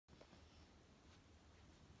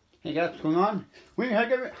Hey guys, what's going on? We're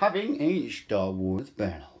having a Star Wars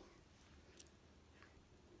battle.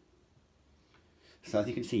 So as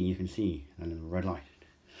you can see a little red light.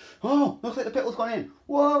 Oh, looks like the pittle's gone in.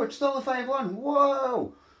 Whoa, it's still a 5-1.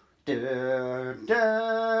 Whoa!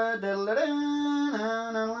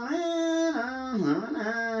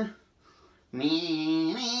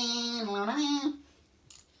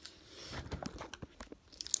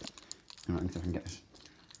 Alright, let's see if I can get this.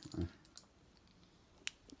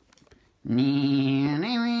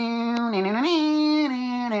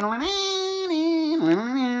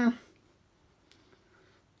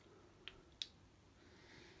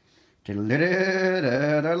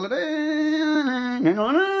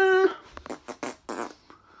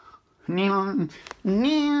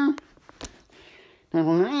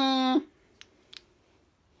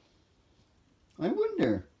 I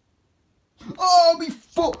wonder. Oh, me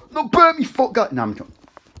foot! No, burn me foot, guys! No, I'm joking.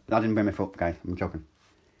 I didn't burn my foot, guys. I'm joking.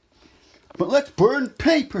 But let's burn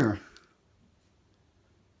paper.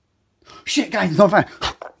 Shit, guys, it's on fire.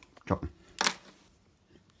 Joking.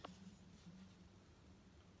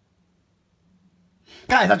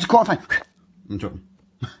 Guys, I just caught on fire. I'm joking.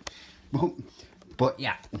 But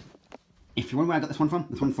yeah, if you wonder where I got this one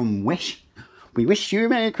from Wish. We wish you a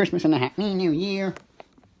Merry Christmas and a Happy New Year.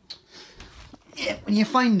 Yeah, when you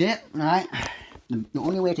find it, right, the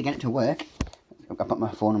only way to get it to work, I've got to put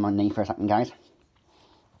my phone on my knee for a second, guys.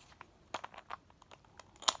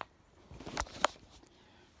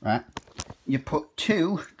 Right, you put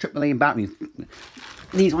 2 AAA batteries,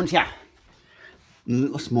 these ones, yeah, the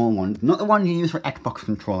little small ones, not the one you use for Xbox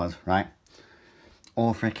controllers, right,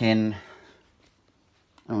 or freaking, I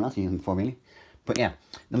don't know what else you use them for really, but yeah,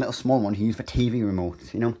 the little small ones you use for TV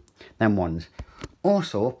remotes, you know, them ones.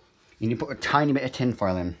 Also, you need to put a tiny bit of tin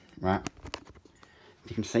foil in, right, if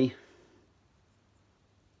you can see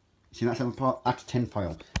that silver part, that's tin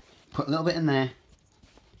foil. Put a little bit in there,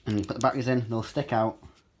 and you put the batteries in, they'll stick out.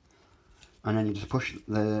 And then you just push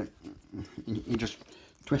the, you just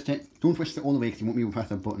twist it. Don't twist it all the way because you won't be able to press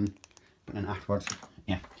the button. But then afterwards,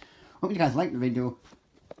 yeah. Hope you guys liked the video.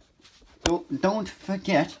 Don't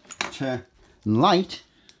forget to like,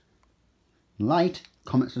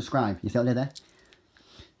 comment, subscribe. You see what I did there?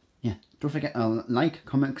 Yeah. Don't forget to like,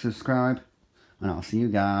 comment, subscribe. And I'll see you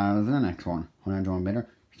guys in the next one. When I'm John Bitter,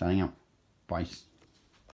 signing out. Bye.